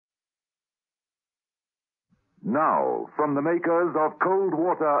Now, from the makers of cold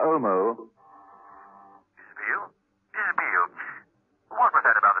water Omo... Mrs. Peel, what was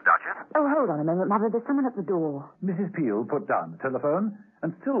that about the Duchess? Oh, hold on a moment, Mother. There's someone at the door. Mrs. Peel put down the telephone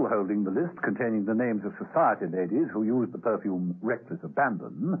and, still holding the list containing the names of society ladies who used the perfume Reckless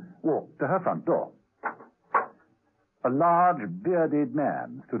Abandon, walked to her front door. A large, bearded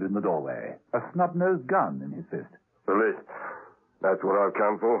man stood in the doorway, a snub-nosed gun in his fist. The list. That's what I've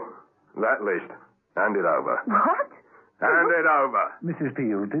come for. That list. Hand it over. What? Hand it over. Mrs.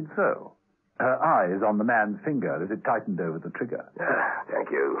 Peel did so, her eyes on the man's finger as it tightened over the trigger.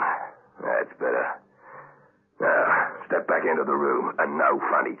 Thank you. That's better. Now, step back into the room, and no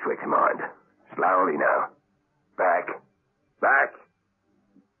funny tricks, mind. Slowly now. Back. Back.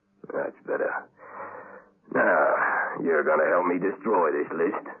 That's better. Now, you're going to help me destroy this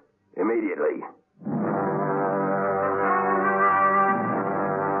list. Immediately.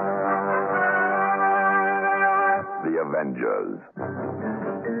 The Avengers.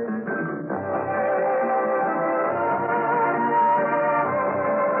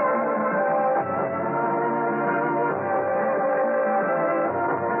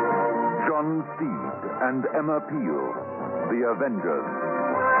 John Steed and Emma Peel, The Avengers.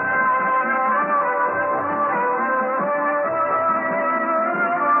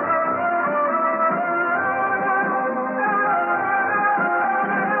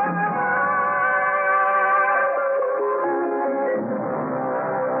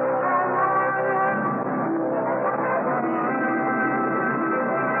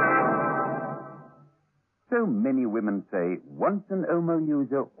 So many women say, once an Omo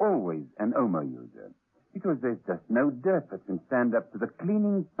user, always an Omo user. Because there's just no dirt that can stand up to the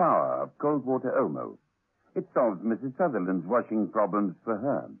cleaning power of cold water Omo. It solves Mrs. Sutherland's washing problems for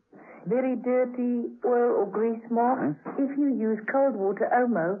her. Very dirty oil or grease marks. If you use cold water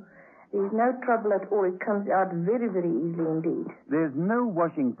Omo, there's no trouble at all. It comes out very, very easily indeed. There's no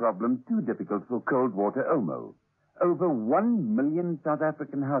washing problem too difficult for cold water Omo. Over 1 million South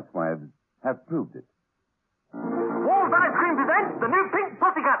African housewives have proved it. Walls Ice Cream presents the new Pink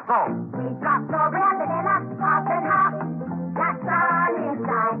Pussycat song. We got strawberry, vanilla, pop and hop. That's all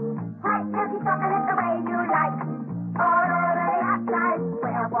inside. White milky chocolate the way you like. All over the outside.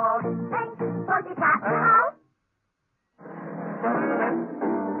 Where Walls Pink Pussycat house.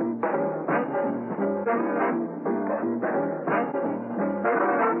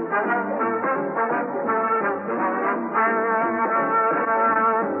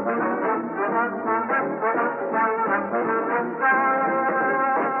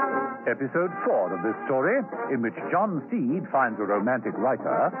 Episode 4 of this story, in which John Steed finds a romantic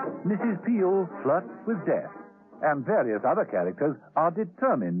writer, Mrs. Peel flirts with death, and various other characters are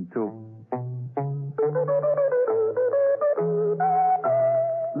determined to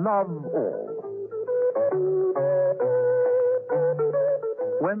love all.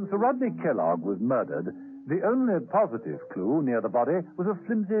 When Sir Rodney Kellogg was murdered, the only positive clue near the body was a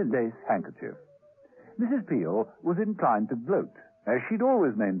flimsy lace handkerchief. Mrs. Peel was inclined to gloat, as she'd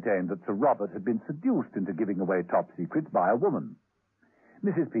always maintained that Sir Robert had been seduced into giving away top secrets by a woman.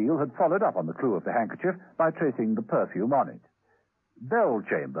 Mrs. Peel had followed up on the clue of the handkerchief by tracing the perfume on it. Bell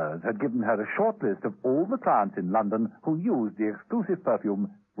Chambers had given her a short list of all the clients in London who used the exclusive perfume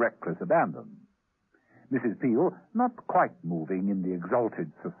Reckless Abandon. Mrs. Peel, not quite moving in the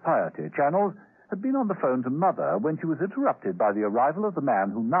exalted society channels, had been on the phone to Mother when she was interrupted by the arrival of the man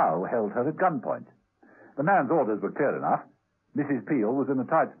who now held her at gunpoint. The man's orders were clear enough. Mrs. Peel was in a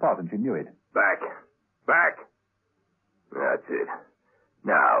tight spot, and she knew it. Back. Back. That's it.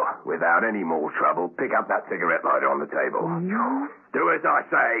 Now, without any more trouble, pick up that cigarette lighter on the table. Do as I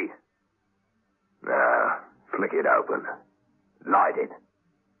say. Now, flick it open. Light it.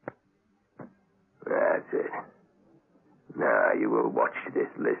 That's it. Now you will watch this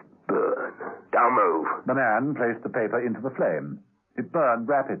list burn. Don't move. The man placed the paper into the flame. It burned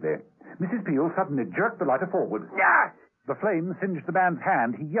rapidly. Mrs. Peel suddenly jerked the lighter forward. Ah! The flame singed the man's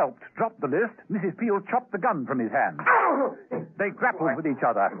hand. He yelped, dropped the list. Mrs. Peel chopped the gun from his hand. They grappled with each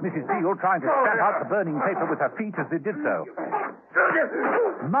other, Mrs. Peel trying to stamp out the burning paper with her feet as they did so.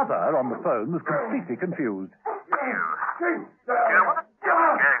 Mother, on the phone, was completely confused. What the devil is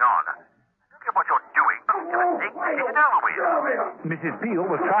going on? Look at what you're doing. Get it over with. Mrs. Peel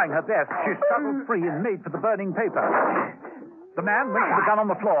was trying her best. She struggled free and made for the burning paper. The man went to the gun on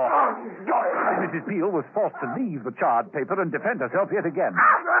the floor. Mrs. Peel was forced to leave the charred paper and defend herself yet again.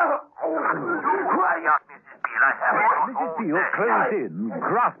 Hurry up, Mrs. Peel. did I have it Mrs. Peel closed in,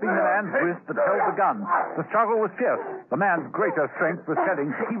 grasping the man's wrist that held the gun. The struggle was fierce. The man's greater strength was telling.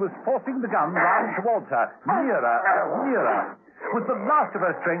 He was forcing the gun round towards her, nearer, nearer. With the last of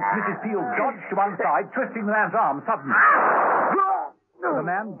her strength, Mrs. Peel dodged to one side, twisting the man's arm suddenly. The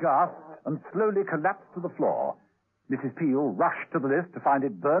man gasped and slowly collapsed to the floor. Mrs. Peel rushed to the lift to find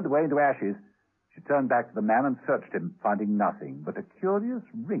it burned away into ashes. She turned back to the man and searched him, finding nothing but a curious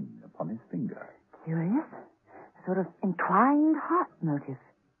ring upon his finger. Curious? A sort of entwined heart motif.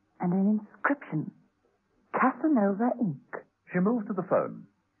 And an inscription. Casanova Ink. She moved to the phone.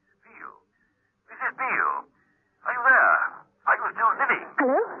 Peel. Mrs. Peel. Are you there? Are you still living?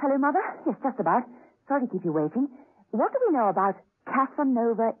 Hello? Hello, Mother? Yes, just about. Sorry to keep you waiting. What do we know about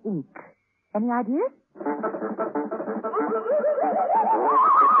Casanova Ink? Any ideas?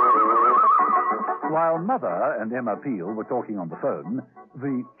 While Mother and Emma Peel were talking on the phone,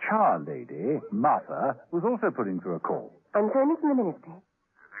 the char lady, Martha, was also putting through a call. I'm phoning from the ministry. You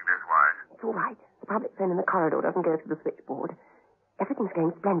think that's wise? It's all right. The public phone in the corridor doesn't go through the switchboard. Everything's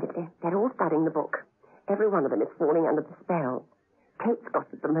going splendidly. They're all studying the book. Every one of them is falling under the spell. Tate's got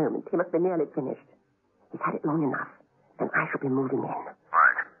it at the moment. He must be nearly finished. He's had it long enough, and I shall be moving in.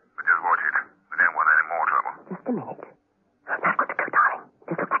 Right. But just watch it. We don't want any more trouble. Just a minute. I've got to go, darling.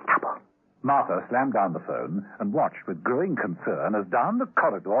 This looks like trouble. Martha slammed down the phone and watched with growing concern as down the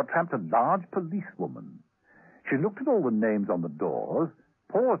corridor tramped a large policewoman. She looked at all the names on the doors,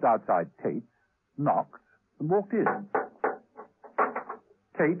 paused outside Tate's, knocked, and walked in.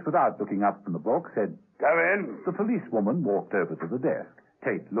 Tate, without looking up from the book, said, Come in. The policewoman walked over to the desk.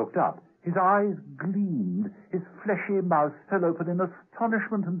 Tate looked up. His eyes gleamed. His fleshy mouth fell open in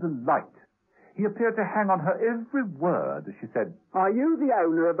astonishment and delight. He appeared to hang on her every word as she said, Are you the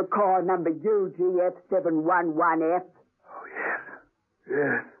owner of the car number UGF711F? Oh, yes.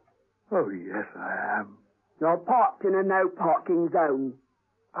 Yes. Oh, yes, I am. You're parked in a no parking zone.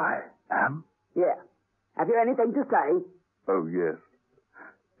 I am? Yeah. Have you anything to say? Oh, yes.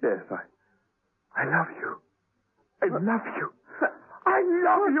 Yes, I love you. I love you. I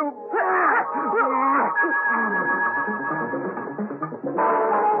love you.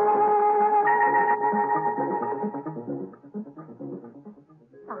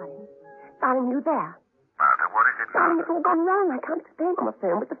 Darling, you there? Martha, what is it? Darling, it's all gone wrong. I can't explain on the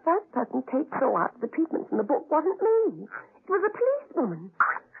phone, but the first person Tate saw out the treatments in the book wasn't me. It was a policewoman.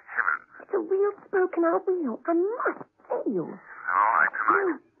 Good heavens. It's a real spoken out wheel. I must see you. All right,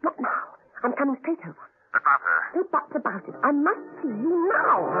 tonight. Not now. I'm coming straight over. But, Martha, No buts about it. I must see you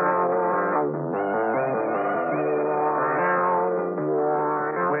now.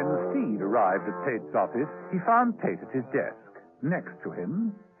 When Steed arrived at Tate's office, he found Tate at his desk. Next to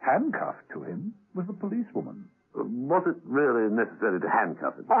him, handcuffed to him, was the policewoman. Was it really necessary to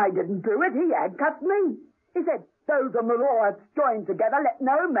handcuff him? I didn't do it. He handcuffed me. He said, those on the law have joined together. Let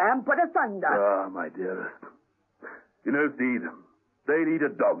no man put asunder. Ah, my dearest. You know, Steed, they need a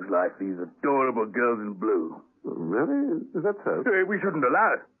dogs like these adorable girls in blue. Really? Is that so? We shouldn't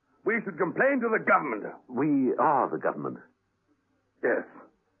allow it. We should complain to the government. We are the government. Yes.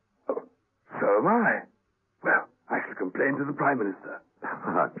 Oh, so am I. Well, I shall complain to the Prime Minister.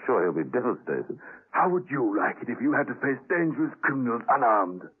 I'm sure he'll be devastated. How would you like it if you had to face dangerous criminals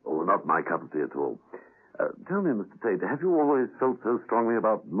unarmed? Oh, not my cup of tea at all. Tell me, Mr. Tate, have you always felt so strongly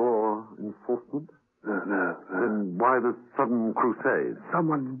about law enforcement? No. Then why this sudden crusade?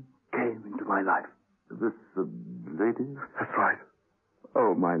 Someone came into my life. This lady? That's right.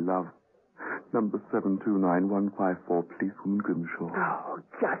 Oh, my love. Number 729154, policewoman Grimshaw. Oh,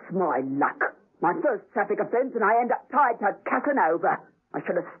 just my luck. My first traffic offence, and I end up tied to Casanova. I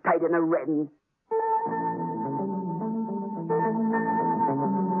should have stayed in a Wren.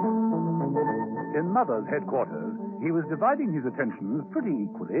 In Mother's headquarters, he was dividing his attentions pretty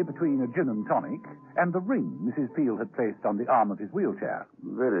equally between a gin and tonic and the ring Mrs. Peel had placed on the arm of his wheelchair.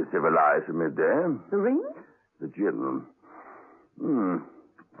 Very civilized for midday. The ring? The gin.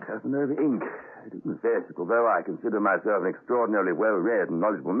 Casanova ink. It isn't versatile, though I consider myself an extraordinarily well-read and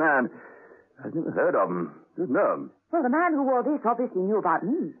knowledgeable man. I've never heard of him. Didn't know him. Well, the man who wore this obviously knew about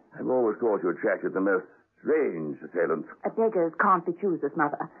me. I've always thought you attracted the most strange assailants. Beggars can't be choosers,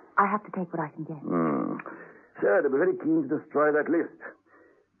 Mother. I have to take what I can get. Sir, they'll be very keen to destroy that list.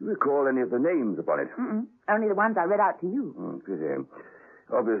 Do you recall any of the names upon it? Only the ones I read out to you. Pity.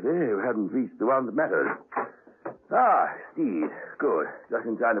 Obviously, you hadn't reached the one that mattered. Ah, Steed. Good. Just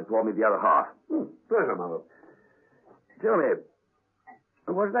in time to pour me the other half. Pleasure, Mother. Tell me,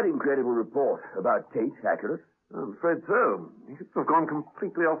 was that incredible report about Tate accurate? I'm afraid so. He seems to have gone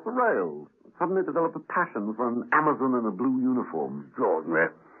completely off the rails. Suddenly developed a passion for an Amazon in a blue uniform. Extraordinary.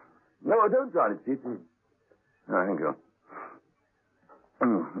 No, don't sound it, Sid. Oh, thank you.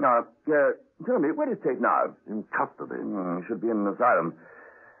 Now, tell me, where is Tate now? In custody. He should be in an asylum.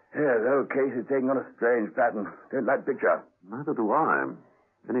 Yeah, the whole case is taking on a strange pattern. Don't like the picture. Neither do I.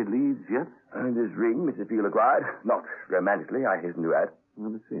 Any leads yet? Only this ring Mrs. Peel acquired. Not romantically, I hasten to add.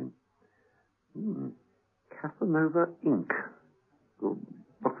 Let me see. Casanova ink. Well,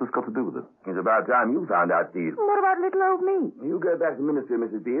 what's this got to do with it? It's about time you found out, Steve. What about little old me? You go back to the ministry,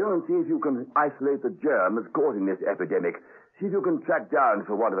 Mrs. Peel, and see if you can isolate the germ that's causing this epidemic. See if you can track down,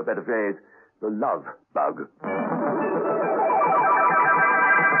 for want of a better phrase, the love bug.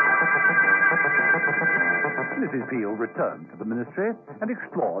 Mrs. Peel returned to the ministry and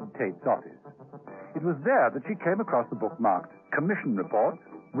explored Tate's office. It was there that she came across the book marked Commission Report,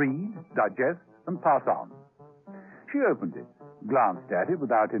 Read, Digest, and Pass On. She opened it, glanced at it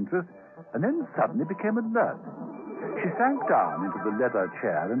without interest, and then suddenly became alert. She sank down into the leather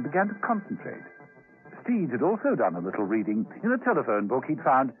chair and began to concentrate. Steed had also done a little reading. In a telephone book he'd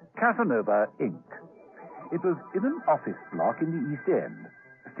found Casanova Ink. It was in an office block in the East End.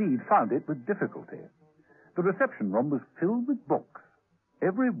 Steed found it with difficulty. The reception room was filled with books.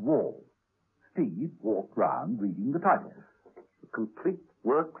 Every wall. Steve walked round reading the titles. The Complete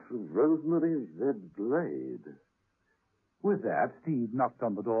Works of Rosemary Z. Glade. With that, Steve knocked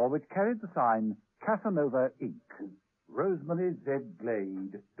on the door, which carried the sign Casanova Ink. Rosemary Z.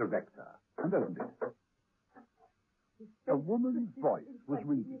 Glade, Director, and opened it. A woman's voice was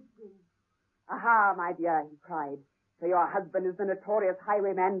reading. Aha, my dear, he cried. So your husband is the notorious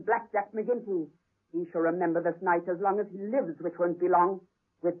highwayman Blackjack McGinty. He shall remember this night as long as he lives, which won't be long.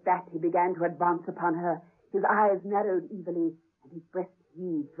 With that, he began to advance upon her. His eyes narrowed evilly, and his breast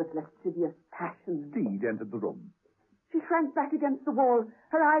heaved with lascivious passion. Steed entered the room. She shrank back against the wall,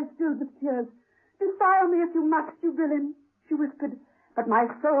 her eyes filled with tears. Defile me if you must, you villain, she whispered, but my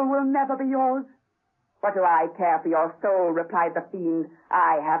soul will never be yours. What do I care for your soul, replied the fiend.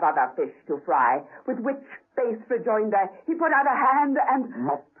 I have other fish to fry. With which base rejoinder, he put out a hand and...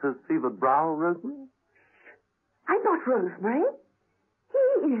 Not to see the brow, Rosemary? I'm not Rosemary.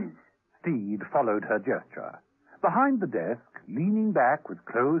 He is. Steed followed her gesture. Behind the desk, leaning back with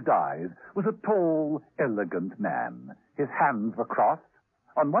closed eyes, was a tall, elegant man. His hands were crossed.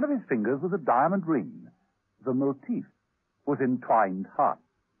 On one of his fingers was a diamond ring. The motif was entwined hearts.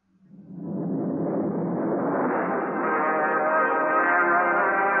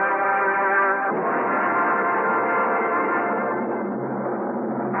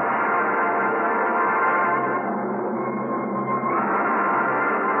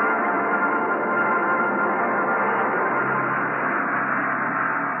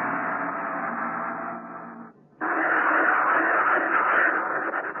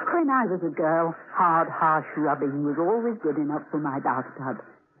 When I was a girl, hard, harsh rubbing was always good enough for my bathtub.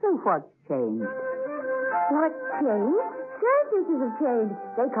 So what's changed? What changed? Surfaces have changed.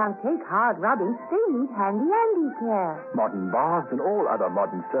 They can't take hard rubbing. They need handy-andy care. Modern baths and all other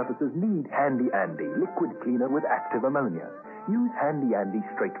modern surfaces need handy-andy, liquid cleaner with active ammonia. Use handy-andy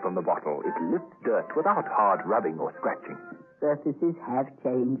straight from the bottle. It lifts dirt without hard rubbing or scratching. Surfaces have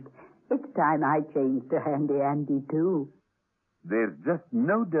changed. It's time I changed to handy-andy, too. There's just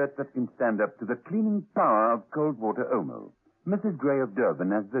no dirt that can stand up to the cleaning power of cold water Omo. Mrs. Gray of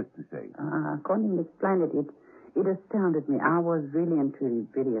Durban has this to say. Colin explained it. It astounded me. I was really and truly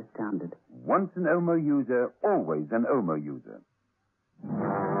very astounded. Once an Omo user, always an Omo user.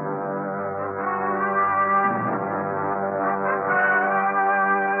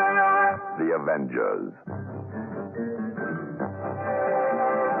 The Avengers.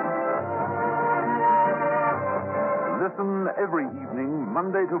 Listen every evening,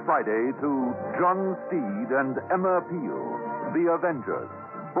 Monday to Friday, to John Steed and Emma Peel, The Avengers,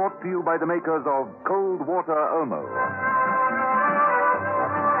 brought to you by the makers of Cold Water Omo.